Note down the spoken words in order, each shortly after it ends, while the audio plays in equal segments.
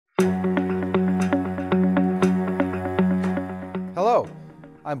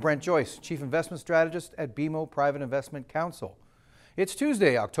I'm Brent Joyce, Chief Investment Strategist at BMO Private Investment Counsel. It's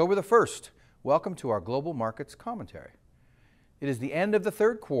Tuesday, October the 1st. Welcome to our Global Markets Commentary. It is the end of the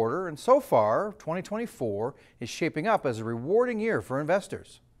third quarter, and so far, 2024 is shaping up as a rewarding year for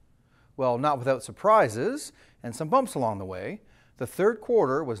investors. Well, not without surprises and some bumps along the way, the third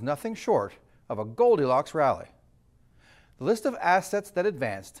quarter was nothing short of a Goldilocks rally. The list of assets that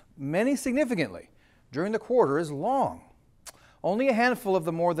advanced, many significantly, during the quarter is long. Only a handful of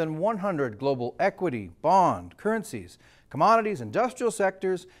the more than 100 global equity, bond, currencies, commodities, industrial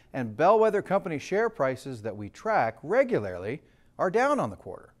sectors, and bellwether company share prices that we track regularly are down on the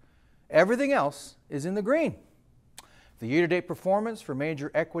quarter. Everything else is in the green. The year-to-date performance for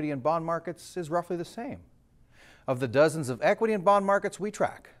major equity and bond markets is roughly the same. Of the dozens of equity and bond markets we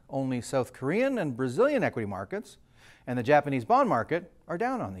track, only South Korean and Brazilian equity markets and the Japanese bond market are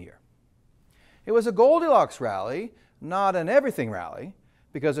down on the year. It was a Goldilocks rally, not an everything rally,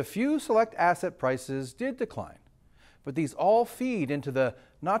 because a few select asset prices did decline. But these all feed into the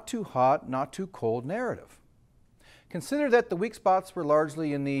not too hot, not too cold narrative. Consider that the weak spots were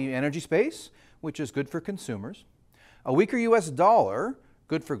largely in the energy space, which is good for consumers, a weaker US dollar,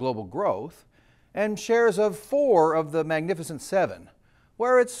 good for global growth, and shares of 4 of the Magnificent 7,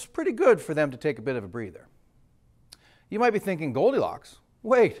 where it's pretty good for them to take a bit of a breather. You might be thinking, Goldilocks?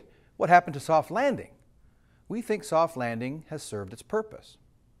 Wait, what happened to soft landing? We think soft landing has served its purpose.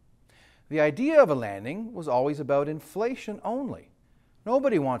 The idea of a landing was always about inflation only.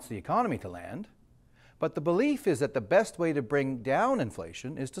 Nobody wants the economy to land, but the belief is that the best way to bring down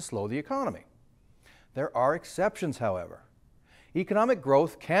inflation is to slow the economy. There are exceptions, however. Economic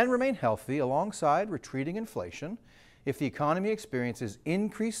growth can remain healthy alongside retreating inflation if the economy experiences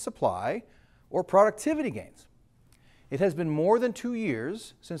increased supply or productivity gains. It has been more than 2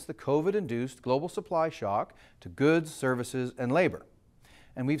 years since the COVID-induced global supply shock to goods, services, and labor,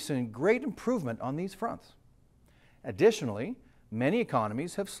 and we've seen great improvement on these fronts. Additionally, many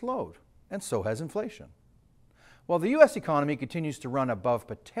economies have slowed, and so has inflation. While the U.S. economy continues to run above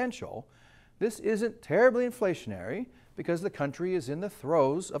potential, this isn't terribly inflationary because the country is in the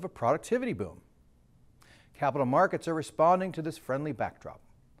throes of a productivity boom. Capital markets are responding to this friendly backdrop.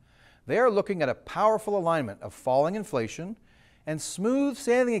 They are looking at a powerful alignment of falling inflation and smooth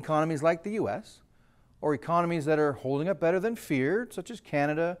sailing economies like the US, or economies that are holding up better than feared, such as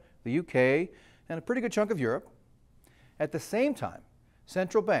Canada, the UK, and a pretty good chunk of Europe. At the same time,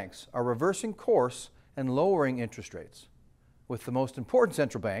 central banks are reversing course and lowering interest rates, with the most important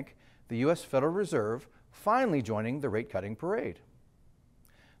central bank, the US Federal Reserve, finally joining the rate-cutting parade.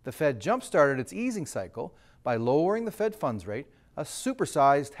 The Fed jump-started its easing cycle by lowering the Fed funds rate a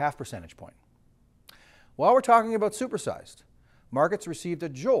supersized half percentage point. While we're talking about supersized, markets received a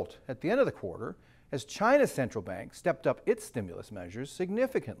jolt at the end of the quarter as China's central bank stepped up its stimulus measures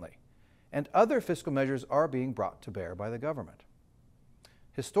significantly, and other fiscal measures are being brought to bear by the government.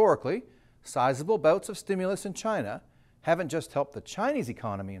 Historically, sizable bouts of stimulus in China haven't just helped the Chinese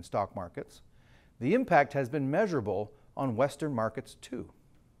economy and stock markets. The impact has been measurable on Western markets too.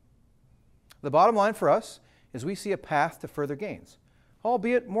 The bottom line for us is we see a path to further gains,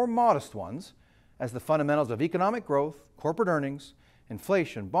 albeit more modest ones, as the fundamentals of economic growth, corporate earnings,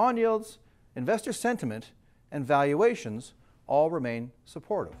 inflation, bond yields, investor sentiment, and valuations all remain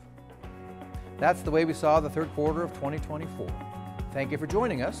supportive. That's the way we saw the third quarter of 2024. Thank you for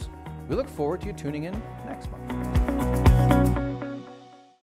joining us. We look forward to you tuning in next month.